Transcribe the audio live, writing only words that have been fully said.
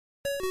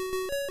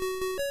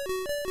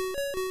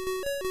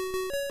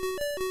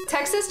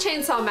Texas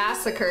Chainsaw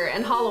Massacre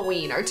and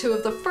Halloween are two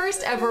of the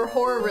first ever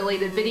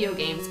horror-related video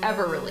games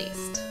ever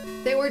released.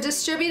 They were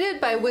distributed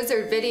by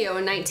Wizard Video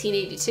in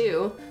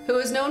 1982, who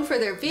was known for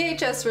their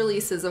VHS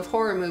releases of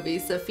horror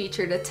movies that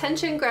featured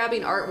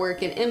attention-grabbing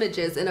artwork and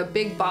images in a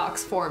big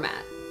box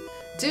format.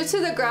 Due to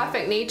the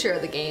graphic nature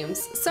of the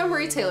games, some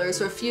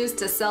retailers refused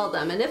to sell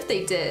them, and if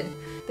they did,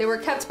 they were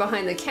kept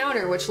behind the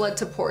counter, which led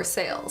to poor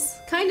sales.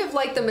 Kind of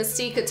like the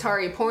Mystique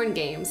Atari porn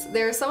games,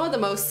 they are some of the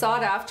most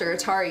sought-after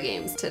Atari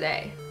games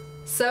today.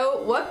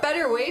 So, what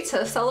better way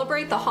to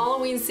celebrate the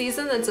Halloween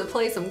season than to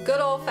play some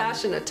good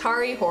old-fashioned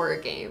Atari horror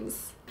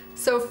games?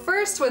 So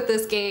first with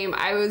this game,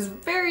 I was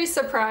very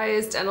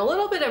surprised and a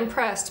little bit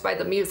impressed by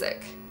the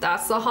music.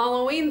 That's the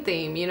Halloween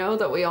theme, you know,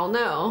 that we all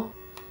know.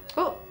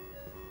 Oh.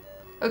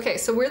 Okay,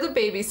 so we're the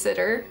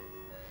babysitter.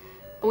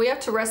 We have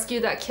to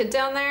rescue that kid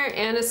down there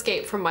and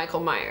escape from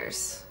Michael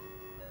Myers.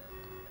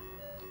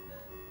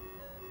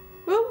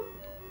 Whoop.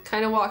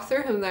 Kind of walk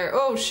through him there.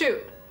 Oh,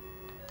 shoot.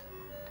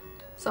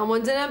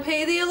 Someone didn't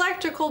pay the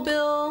electrical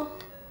bill.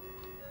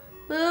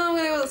 No, I'm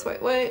gonna go this way.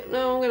 Wait,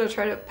 no, I'm gonna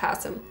try to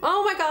pass him.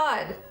 Oh my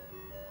god!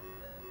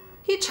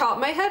 He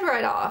chopped my head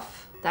right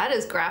off. That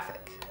is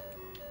graphic.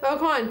 Oh,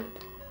 come on.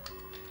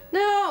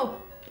 No!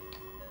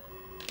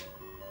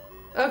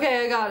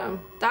 Okay, I got him.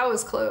 That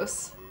was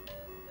close.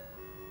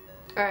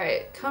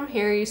 Alright, come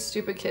here, you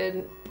stupid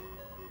kid.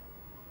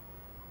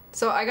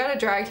 So I gotta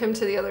drag him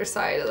to the other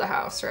side of the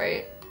house,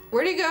 right?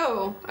 Where'd he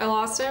go? I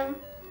lost him?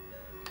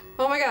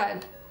 Oh my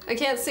god. I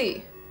can't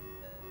see.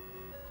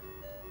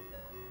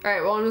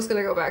 Alright, well I'm just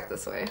gonna go back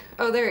this way.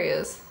 Oh, there he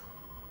is.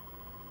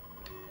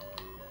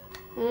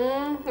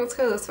 Let's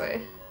go this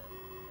way.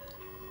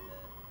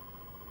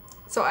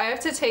 So I have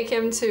to take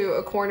him to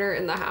a corner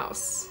in the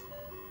house.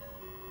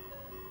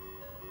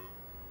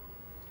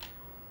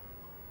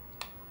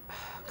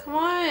 Come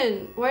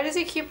on! Why does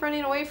he keep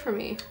running away from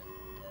me?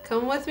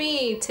 Come with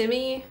me,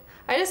 Timmy.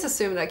 I just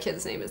assume that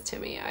kid's name is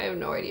Timmy. I have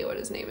no idea what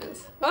his name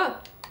is.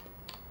 Ah!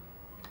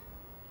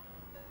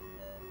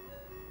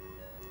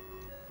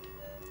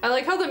 I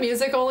like how the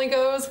music only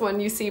goes when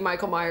you see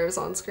Michael Myers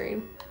on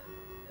screen.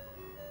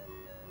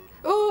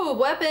 Ooh,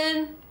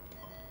 weapon!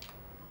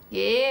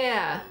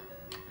 Yeah!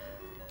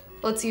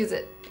 Let's use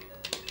it.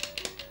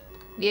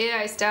 Yeah,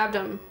 I stabbed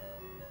him.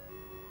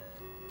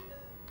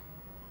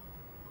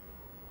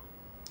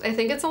 I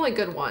think it's only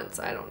good once,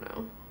 I don't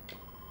know.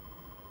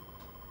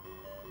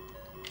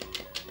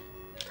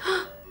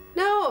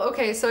 No,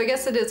 okay, so I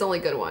guess it is only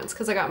good once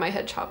because I got my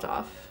head chopped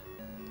off.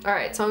 All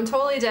right, so I'm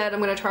totally dead. I'm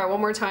gonna try it one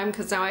more time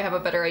because now I have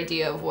a better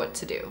idea of what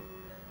to do,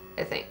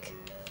 I think.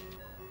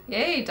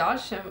 Yay,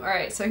 dodged him. All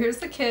right, so here's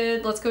the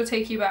kid. Let's go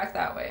take you back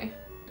that way.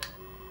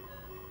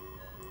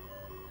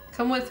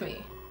 Come with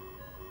me.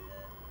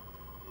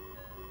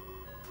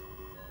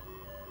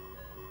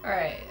 All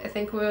right, I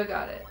think we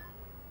got it.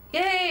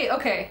 Yay,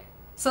 okay.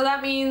 So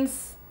that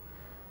means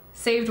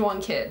saved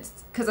one kid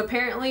because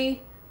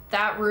apparently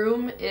that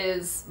room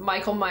is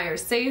Michael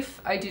Myers'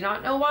 safe. I do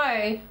not know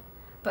why.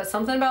 But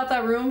something about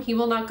that room, he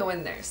will not go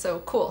in there. So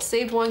cool,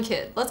 saved one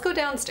kid. Let's go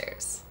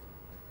downstairs.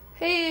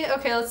 Hey,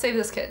 okay, let's save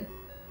this kid.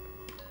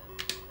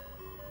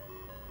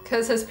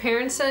 Because his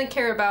parents didn't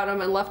care about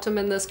him and left him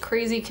in this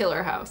crazy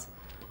killer house.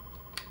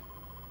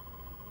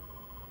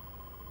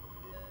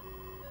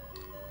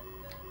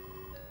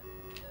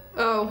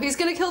 Oh, he's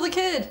gonna kill the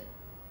kid.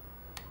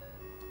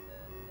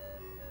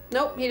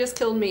 Nope, he just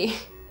killed me.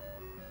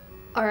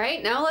 All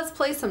right, now let's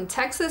play some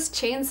Texas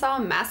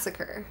Chainsaw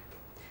Massacre.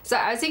 So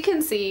as you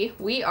can see,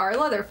 we are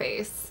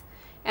Leatherface.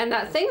 And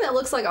that thing that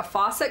looks like a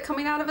faucet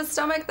coming out of his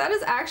stomach, that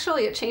is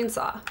actually a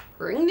chainsaw.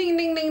 Ring ding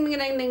ding ding ding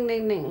ding ding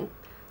ding ding.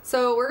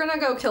 So we're gonna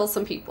go kill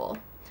some people.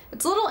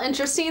 It's a little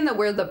interesting that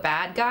we're the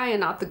bad guy and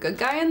not the good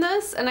guy in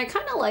this, and I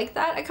kind of like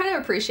that. I kind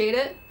of appreciate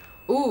it.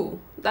 Ooh,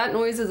 that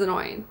noise is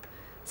annoying.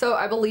 So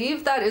I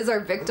believe that is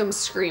our victim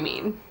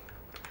screaming.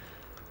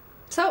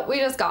 So we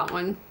just got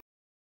one.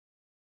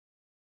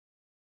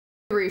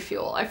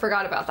 Refuel. I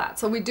forgot about that.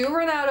 So we do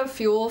run out of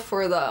fuel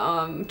for the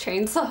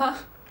chainsaw.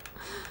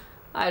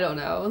 I don't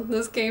know.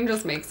 This game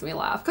just makes me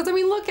laugh. Because I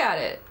mean, look at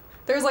it.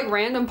 There's like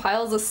random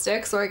piles of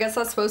sticks, or I guess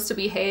that's supposed to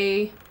be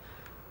hay.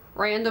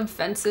 Random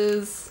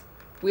fences.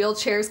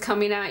 Wheelchairs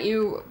coming at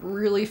you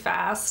really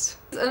fast.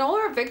 And all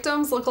our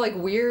victims look like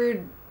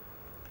weird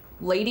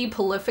lady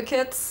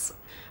prolificates,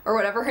 or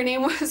whatever her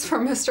name was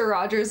from Mr.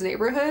 Rogers'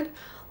 Neighborhood.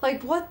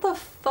 Like, what the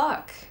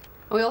fuck?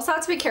 And we also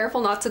have to be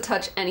careful not to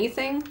touch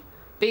anything,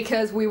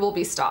 because we will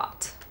be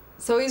stopped.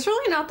 So he's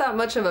really not that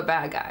much of a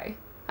bad guy.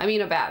 I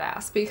mean a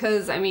badass,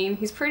 because I mean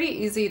he's pretty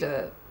easy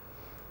to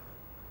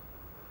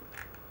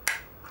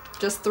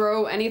just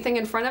throw anything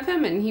in front of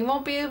him and he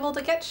won't be able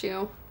to get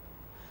you.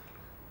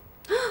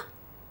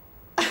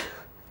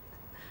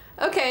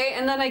 Okay,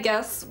 and then I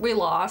guess we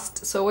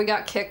lost, so we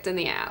got kicked in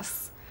the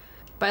ass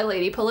by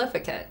Lady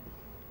Prolificate.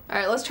 All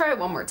right, let's try it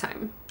one more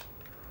time.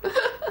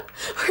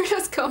 We're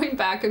just going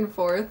back and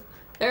forth.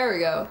 There we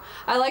go.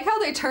 I like how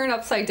they turn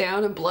upside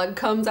down and blood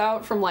comes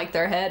out from like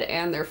their head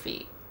and their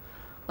feet.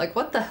 Like,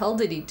 what the hell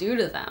did he do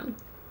to them?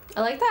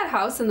 I like that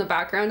house in the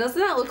background.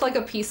 Doesn't that look like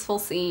a peaceful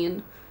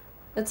scene?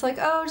 It's like,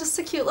 oh, just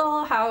a cute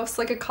little house,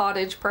 like a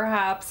cottage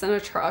perhaps, and a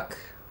truck.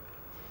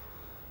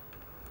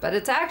 But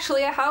it's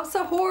actually a house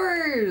of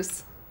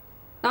horrors.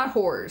 Not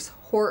horrors,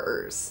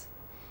 horrors.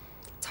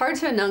 It's hard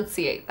to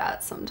enunciate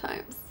that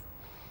sometimes.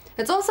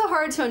 It's also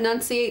hard to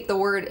enunciate the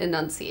word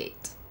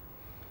enunciate.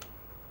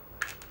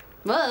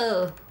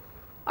 Whoa.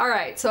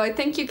 Alright, so I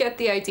think you get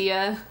the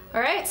idea.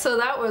 Alright, so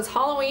that was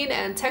Halloween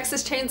and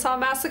Texas Chainsaw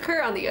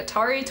Massacre on the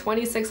Atari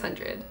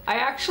 2600. I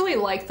actually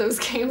like those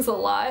games a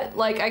lot.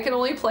 Like, I can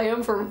only play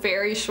them for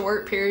very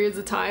short periods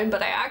of time,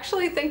 but I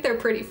actually think they're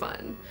pretty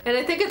fun. And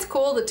I think it's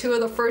cool that 2 of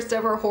the first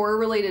ever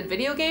horror-related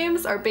video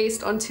games are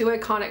based on 2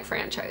 iconic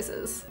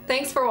franchises.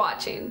 Thanks for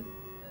watching.